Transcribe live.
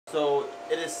So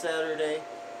it is Saturday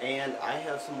and I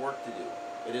have some work to do.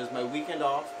 It is my weekend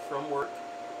off from work,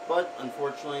 but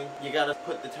unfortunately you gotta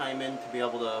put the time in to be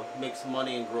able to make some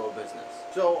money and grow a business.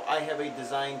 So I have a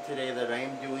design today that I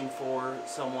am doing for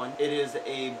someone. It is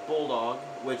a Bulldog,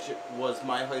 which was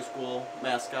my high school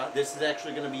mascot. This is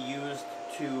actually going to be used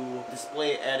to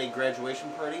display at a graduation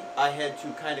party. I had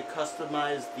to kind of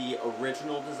customize the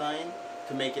original design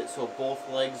to make it so both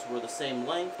legs were the same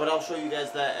length, but I'll show you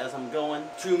guys that as I'm going.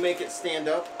 To make it stand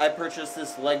up, I purchased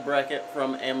this leg bracket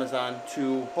from Amazon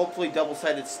to hopefully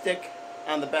double-sided stick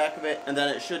on the back of it, and then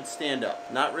it should stand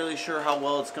up. Not really sure how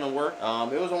well it's going to work.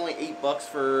 It was only $8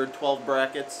 for 12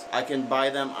 brackets. I can buy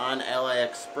them on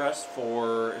AliExpress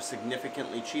for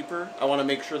significantly cheaper. I want to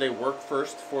make sure they work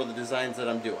first for the designs that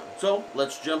I'm doing. So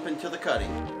let's jump into the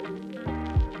cutting.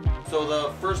 So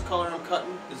the first color I'm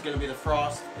cutting is going to be the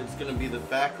frost. It's going to be the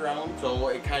background, so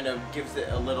it kind of gives it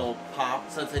a little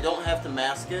pop. Since I don't have to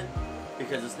mask it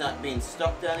because it's not being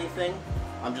stuck to anything,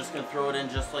 I'm just going to throw it in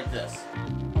just like this.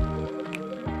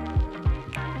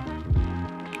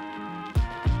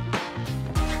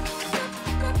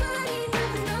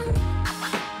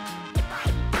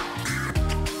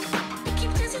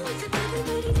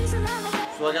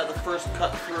 So I got the first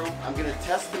cut through. I'm going to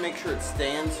test to make sure it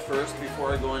stands first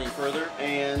before I go any further,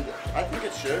 and I think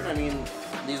it should. I mean,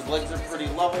 these legs are pretty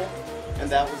level, and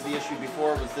that was the issue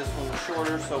before, was this one was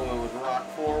shorter, so it would rock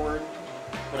forward.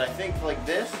 But I think like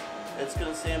this, it's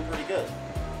going to stand pretty good.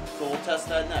 So we'll test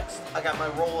that next. I got my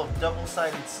roll of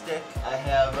double-sided stick. I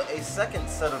have a second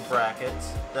set of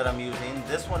brackets that I'm using.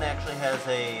 This one actually has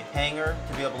a hanger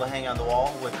to be able to hang on the wall,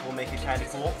 which will make it kind of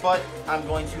cool. But I'm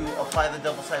going to apply the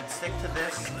double-sided stick to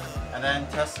this and then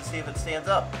test to see if it stands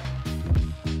up.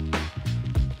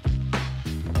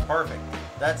 Perfect.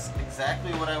 That's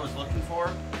exactly what I was looking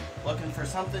for. Looking for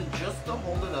something just to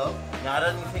hold it up. Not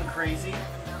anything crazy.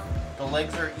 The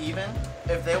legs are even.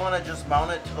 If they want to just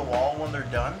mount it to the wall when they're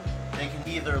done, they can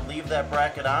either leave that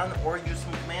bracket on or use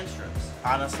some command strips.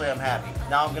 Honestly, I'm happy.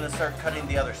 Now I'm going to start cutting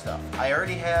the other stuff. I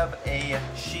already have a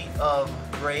sheet of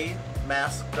gray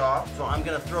masked off, so I'm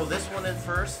going to throw this one in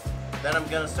first. Then I'm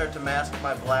going to start to mask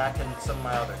my black and some of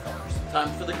my other colors. Time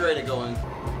for the gray to go in.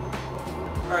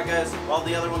 Alright guys, while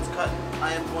the other one's cut,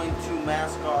 I am going to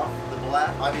mask off the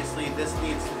black. Obviously this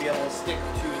needs to be able to stick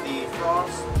to the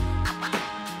frost.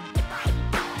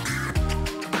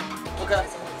 Okay,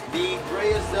 the gray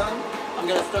is done. I'm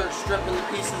going to start stripping the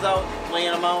pieces out,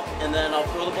 laying them out, and then I'll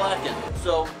throw the black in.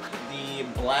 So the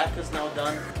black is now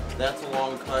done. That's a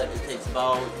long cut. It takes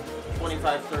about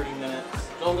 25-30 minutes.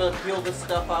 So I'm going to peel this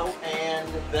stuff out, and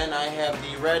then I have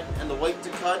the red and the white to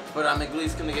cut, but I'm at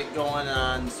least going to get going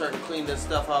on starting to clean this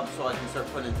stuff up so I can start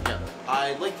putting it together.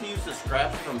 I like to use the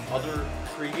scraps from other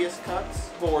previous cuts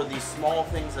for the small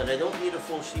things that I don't need a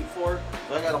full sheet for.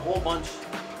 So I got a whole bunch.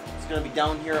 It's going to be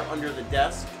down here under the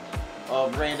desk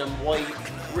of random white,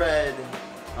 red.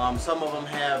 Some of them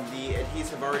have the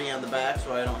adhesive already on the back,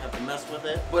 so I don't have to mess with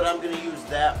it. But I'm going to use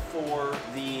that for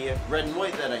the red and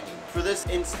white that I need. For this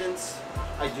instance,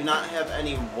 I do not have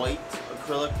any white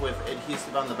acrylic with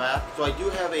adhesive on the back. So I do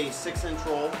have a 6-inch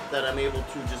roll that I'm able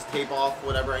to just tape off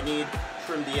whatever I need,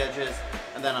 trim the edges,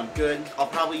 and then I'm good. I'll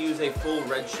probably use a full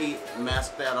red sheet,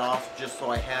 mask that off just so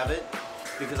I have it,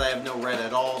 because I have no red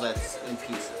at all that's in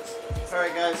pieces.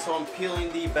 Alright guys, so I'm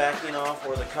peeling the backing off,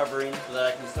 or the covering, so that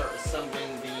I can start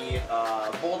assembling the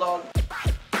Bulldog.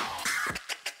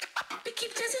 We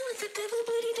keep dancing with the devil,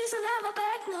 but he doesn't have a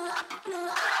back, no.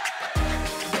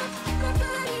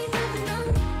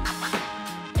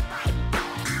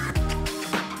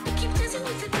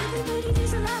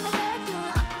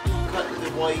 Cutting the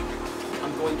white,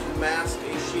 I'm going to mask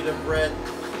a sheet of red,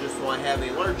 just so I have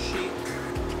a large sheet.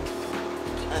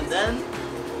 And then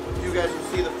you guys will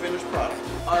see the finished product.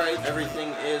 Alright, everything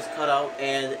is cut out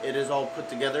and it is all put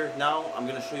together. Now I'm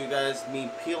going to show you guys me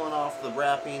peeling off the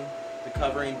wrapping, the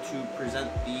covering, to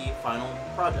present the final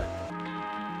project.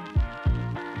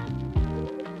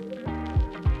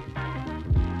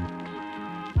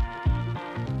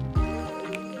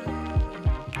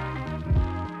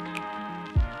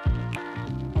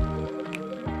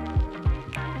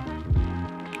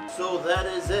 So that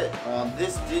is it.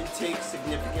 This did take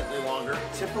significantly longer.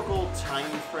 Typical time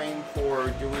frame for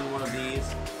doing one of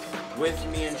these with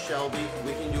me and Shelby,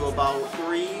 we can do about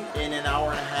 3 in an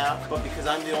hour and a half, but because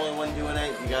I'm the only one doing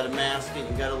it, you gotta mask it,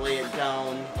 you gotta lay it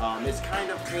down. It's kind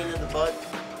of a pain in the butt.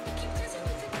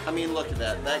 I mean, look at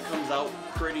that. That comes out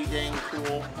pretty dang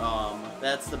cool.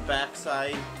 That's the back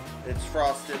side. It's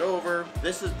frosted over.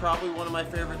 This is probably one of my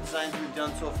favorite designs we've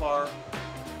done so far.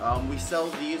 We sell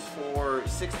these for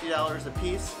 $60 a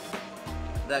piece.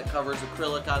 that covers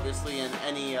acrylic, obviously, and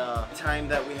any time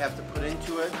that we have to put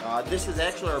into it. This is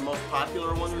actually our most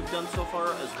popular one we've done so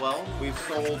far as well. We've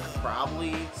sold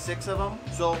probably 6 of them.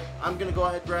 So I'm gonna go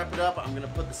ahead and wrap it up. I'm gonna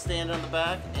put the stand on the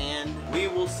back, and we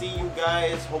will see you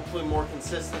guys hopefully more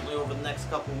consistently over the next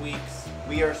couple weeks.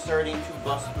 We are starting to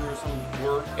bust through some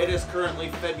work. It is currently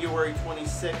February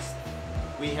 26th.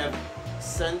 We have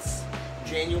since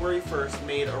January 1st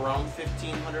made around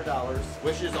 $1,500,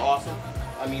 which is awesome.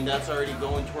 I mean, that's already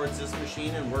going towards this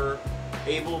machine, and we're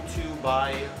able to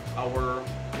buy our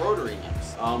rotary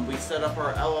next. We set up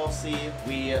our LLC.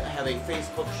 We have a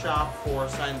Facebook shop for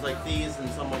signs like these and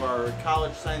some of our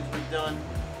college signs we've done.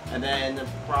 And then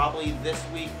probably this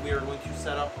week we are going to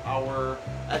set up our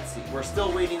Etsy. We're still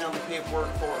waiting on the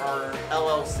paperwork for our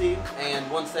LLC, and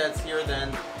once that's here,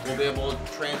 then we'll be able to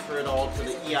transfer it all to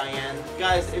the EIN.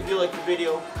 Guys, if you like the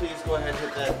video, please go ahead and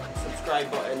hit that subscribe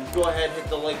button. Go ahead, hit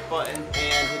the like button,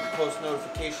 and hit the post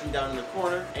notification down in the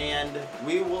corner, and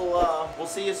we will we'll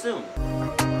see you soon.